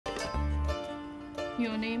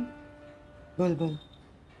Your name? Bulbul.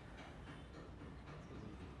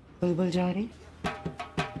 Bulbul Jauhari.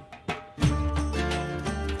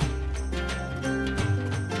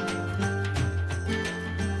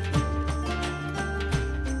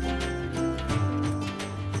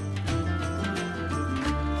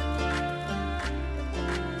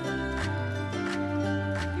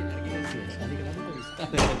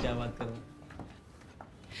 क्या बात करो?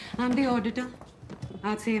 I'm the auditor.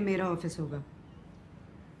 आज से ये मेरा ऑफिस होगा।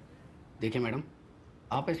 देखिए मैडम,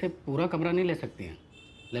 आप ऐसे पूरा कमरा नहीं ले सकती हैं।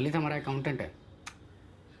 ललित हमारा अकाउंटेंट है।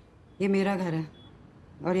 ये मेरा घर है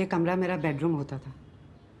और ये कमरा मेरा बेडरूम होता था।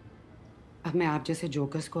 अब मैं आप जैसे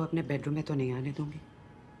जोकर्स को अपने बेडरूम में तो नहीं आने दूंगी।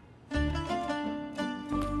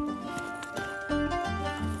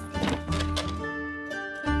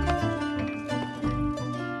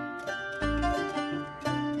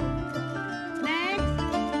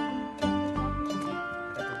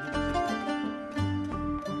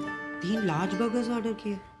 तीन लार्ज बर्गर्स ऑर्डर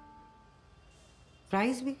किए,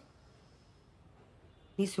 फ्राइज भी।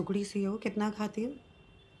 इतनी सुकड़ी सी हो, कितना खाती हो?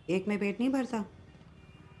 एक में पेट नहीं भरता।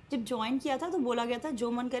 जब ज्वाइन किया था तो बोला गया था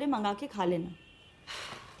जो मन करे मंगा के खा लेना।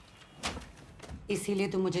 इसीलिए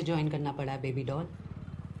तो मुझे ज्वाइन करना पड़ा है बेबी डॉल।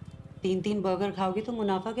 3-3 बर्गर खाओगी तो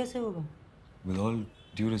मुनाफा कैसे होगा? With all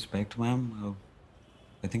due respect, ma'am,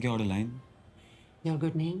 I think you're out of line. Your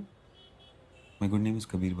good name? My good name is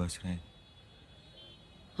Kabir Basra.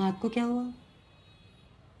 हाथ को क्या हुआ?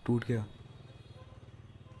 टूट गया।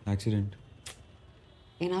 एक्सीडेंट।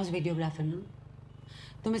 इन हाउस वीडियोग्राफर ना?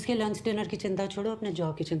 तुम इसके लंच डिनर की चिंता छोड़ो, अपने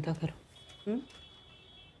जॉब की चिंता करो।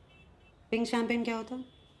 पिंक शैंपेन क्या होता?